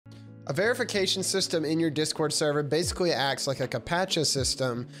A verification system in your Discord server basically acts like a CAPTCHA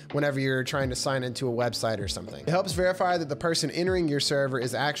system whenever you're trying to sign into a website or something. It helps verify that the person entering your server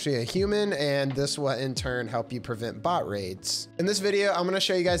is actually a human, and this will in turn help you prevent bot raids. In this video, I'm gonna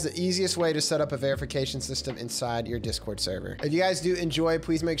show you guys the easiest way to set up a verification system inside your Discord server. If you guys do enjoy,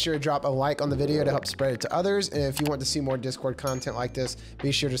 please make sure to drop a like on the video to help spread it to others. And if you want to see more Discord content like this,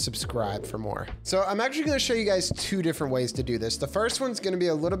 be sure to subscribe for more. So I'm actually gonna show you guys two different ways to do this. The first one's gonna be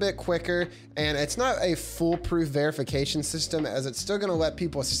a little bit quicker, and it's not a foolproof verification system, as it's still gonna let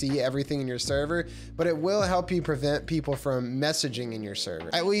people see everything in your server, but it will help you prevent people from messaging in your server,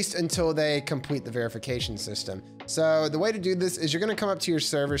 at least until they complete the verification system. So the way to do this is you're gonna come up to your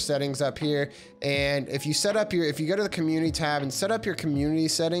server settings up here, and if you go to the community tab and set up your community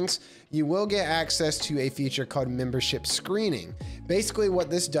settings, you will get access to a feature called membership screening. Basically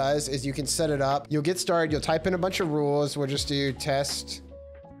what this does is you can set it up, you'll get started, you'll type in a bunch of rules. We'll just do test.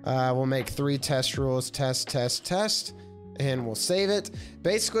 We'll make 3 test rules, test, and we'll save it.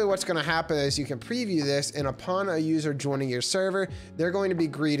 Basically what's gonna happen is you can preview this, and upon a user joining your server, they're going to be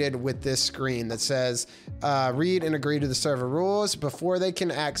greeted with this screen that says, read and agree to the server rules. Before they can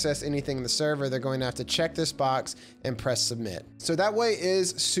access anything in the server, they're going to have to check this box and press submit. So that way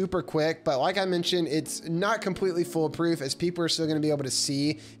is super quick, but like I mentioned, it's not completely foolproof, as people are still gonna be able to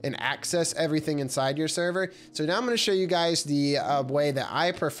see and access everything inside your server. So now I'm gonna show you guys the way that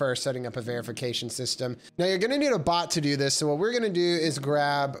I prefer setting up a verification system. Now you're gonna need a bot to do this. So what we're gonna do is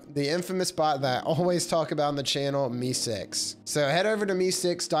grab the infamous bot that I always talk about on the channel, Me6. So head over to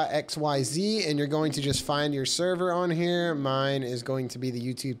me6.xyz, and you're going to just find your server on here. Mine is going to be the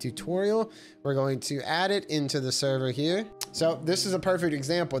YouTube tutorial. We're going to add it into the server here. So this is a perfect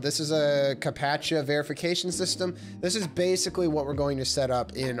example. This is a CAPTCHA verification system. This is basically what we're going to set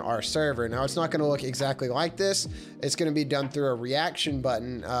up in our server. Now it's not gonna look exactly like this. It's gonna be done through a reaction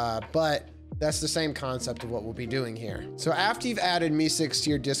button, but that's the same concept of what we'll be doing here. So after you've added Me6 to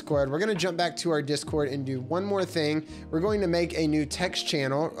your Discord, we're gonna jump back to our Discord and do one more thing. We're going to make a new text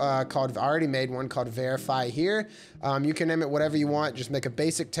channel called, I already made one called Verify here. You can name it whatever you want. Just make a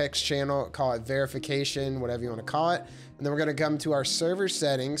basic text channel, call it verification, whatever you wanna call it. And then we're gonna come to our server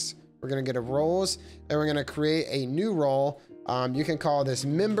settings. We're gonna go to roles, and we're gonna create a new role. You can call this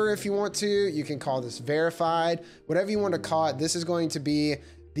member if you want to. You can call this verified, whatever you want to call it. This is going to be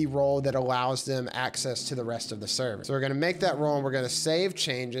the role that allows them access to the rest of the server. So we're gonna make that role, and we're gonna save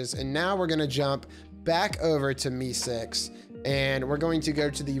changes, and now we're gonna jump back over to Me6, and we're going to go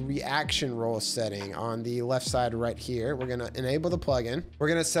to the reaction role setting on the left side right here. We're gonna enable the plugin. We're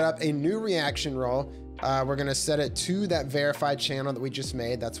gonna set up a new reaction role. We're gonna set it to that verified channel that we just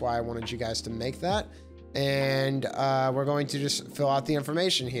made. That's why I wanted you guys to make that. And we're going to just fill out the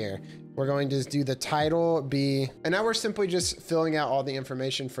information here. We're going to do the title and now we're simply just filling out all the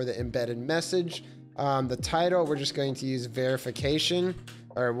information for the embedded message. The title, we're just going to use verification,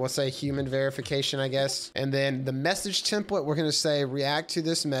 or we'll say human verification, I guess. And then the message template, we're gonna say react to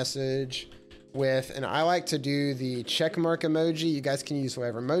this message with, and I like to do the check mark emoji. You guys can use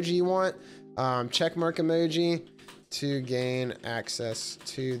whatever emoji you want. Check mark emoji to gain access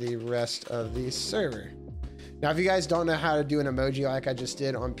to the rest of the server. Now, if you guys don't know how to do an emoji like I just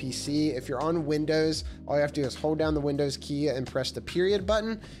did on PC, if you're on Windows, all you have to do is hold down the Windows key and press the period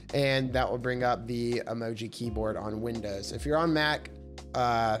button, and that will bring up the emoji keyboard on Windows. If you're on Mac,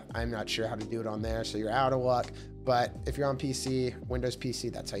 I'm not sure how to do it on there, so you're out of luck. But if you're on PC, Windows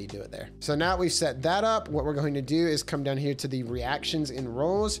PC, that's how you do it there. So now we've set that up, what we're going to do is come down here to the reactions and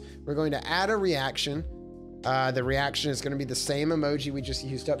roles. We're going to add a reaction. The reaction is going to be the same emoji we just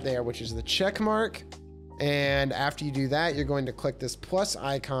used up there, which is the check mark. And after you do that, you're going to click this plus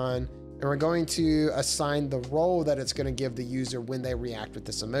icon, and we're going to assign the role that it's going to give the user when they react with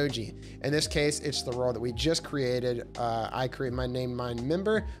this emoji. In this case, it's the role that we just created. I named mine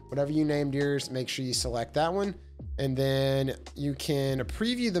member. Whatever you named yours, make sure you select that one. And then you can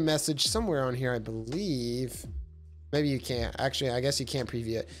preview the message somewhere on here, I believe. Maybe you can't. Actually, I guess you can't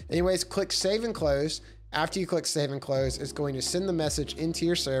preview it. Anyways, click save and close. After you click save and close, it's going to send the message into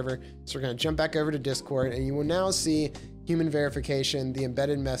your server. So we're going to jump back over to Discord, and you will now see human verification. The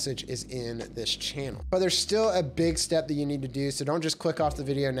embedded message is in this channel. But there's still a big step that you need to do, so don't just click off the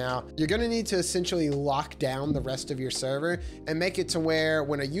video now. You're gonna need to essentially lock down the rest of your server and make it to where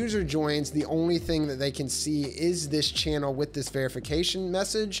when a user joins, the only thing that they can see is this channel with this verification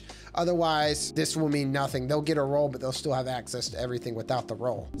message. Otherwise, this will mean nothing. They'll get a role, but they'll still have access to everything without the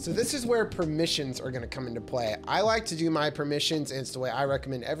role. So this is where permissions are gonna come into play. I like to do my permissions, and it's the way I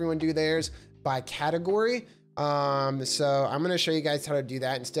recommend everyone do theirs, by category. So I'm going to show you guys how to do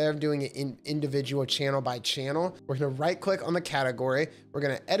that. Instead of doing it in individual channel by channel, we're going to right click on the category. We're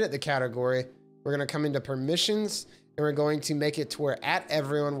going to edit the category. We're going to come into permissions, and we're going to make it to where at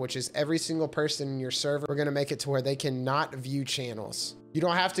everyone, which is every single person in your server, we're going to make it to where they cannot view channels. You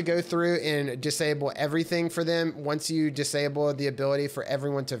don't have to go through and disable everything for them. Once you disable the ability for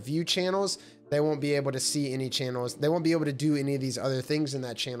everyone to view channels, they won't be able to see any channels. They won't be able to do any of these other things in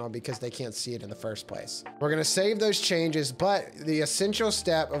that channel because they can't see it in the first place. We're gonna save those changes, but the essential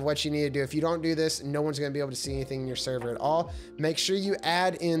step of what you need to do, if you don't do this, no one's gonna be able to see anything in your server at all. Make sure you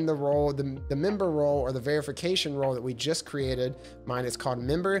add in the role, the member role or the verification role that we just created. Mine is called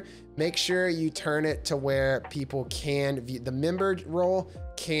member. Make sure you turn it to where people can view, the member role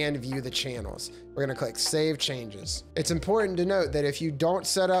can view the channels. We're gonna click Save Changes. It's important to note that if you don't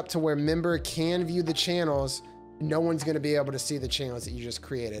set up to where member can view the channels, no one's gonna be able to see the channels that you just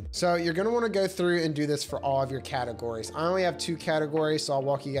created. So you're gonna wanna go through and do this for all of your categories. I only have 2 categories, so I'll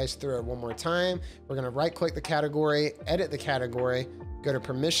walk you guys through it one more time. We're gonna right click the category, edit the category, go to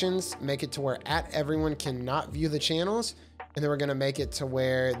permissions, make it to where at everyone cannot view the channels. And then we're gonna make it to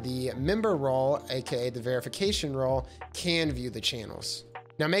where the member role, AKA the verification role, can view the channels.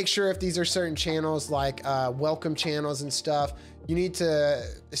 Now make sure if these are certain channels like welcome channels and stuff, you need to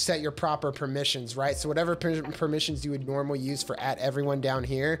set your proper permissions, right? So whatever permissions you would normally use for at everyone down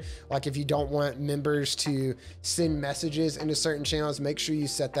here, like if you don't want members to send messages into certain channels, make sure you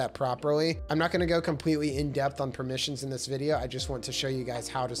set that properly. I'm not gonna go completely in depth on permissions in this video. I just want to show you guys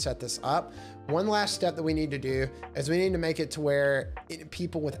how to set this up. One last step that we need to do is we need to make it to where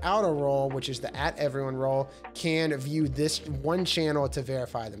people without a role, which is the at everyone role, can view this one channel to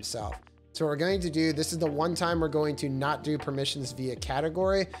verify themselves. So what we're going to do, this is the one time we're going to not do permissions via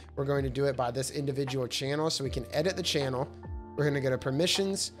category. We're going to do it by this individual channel so we can edit the channel. We're going to go to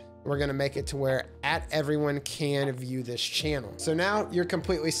permissions. We're going to make it to where at everyone can view this channel. So now you're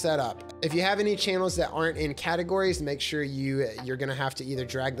completely set up. If you have any channels that aren't in categories, make sure you're going to have to either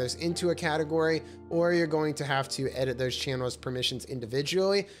drag those into a category or you're going to have to edit those channels permissions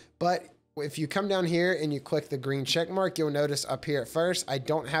individually. But if you come down here and you click the green check mark, you'll notice up here at first, I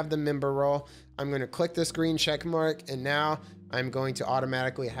don't have the member role. I'm going to click this green check mark and now I'm going to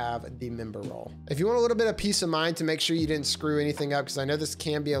automatically have the member role. If you want a little bit of peace of mind to make sure you didn't screw anything up, because I know this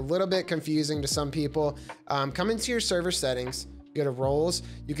can be a little bit confusing to some people, come into your server settings, go to roles.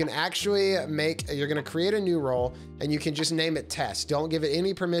 You can actually you're going to create a new role and you can just name it test. Don't give it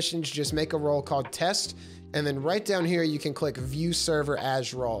any permissions, just make a role called test. And then right down here, you can click view server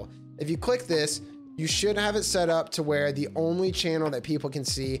as role. If you click this, you should have it set up to where the only channel that people can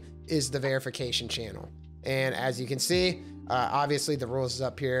see is the verification channel. And as you can see, obviously the rules is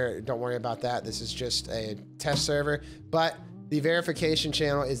up here. Don't worry about that. This is just a test server, but the verification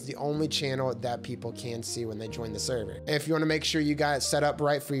channel is the only channel that people can see when they join the server. If you want to make sure you got it set up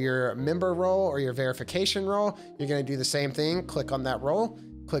right for your member role or your verification role, you're going to do the same thing. Click on that role,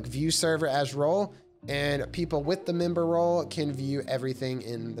 click view server as role, and people with the member role can view everything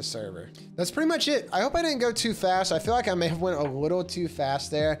in the server. That's pretty much it. I hope I didn't go too fast. I feel like I may have went a little too fast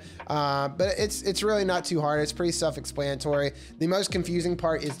there, but it's really not too hard. It's pretty self-explanatory. The most confusing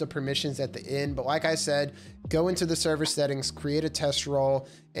part is the permissions at the end, but like I said, go into the server settings, create a test role,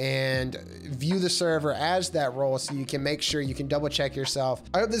 and view the server as that role so you can make sure you can double check yourself.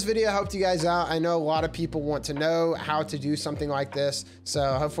 I hope this video helped you guys out. I know a lot of people want to know how to do something like this,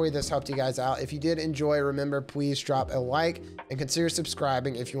 so hopefully this helped you guys out. If you did enjoy, remember, please drop a like and consider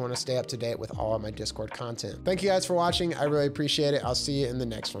subscribing if you want to stay up to date with all of my Discord content. Thank you guys for watching. I really appreciate it. I'll see you in the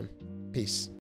next one. Peace.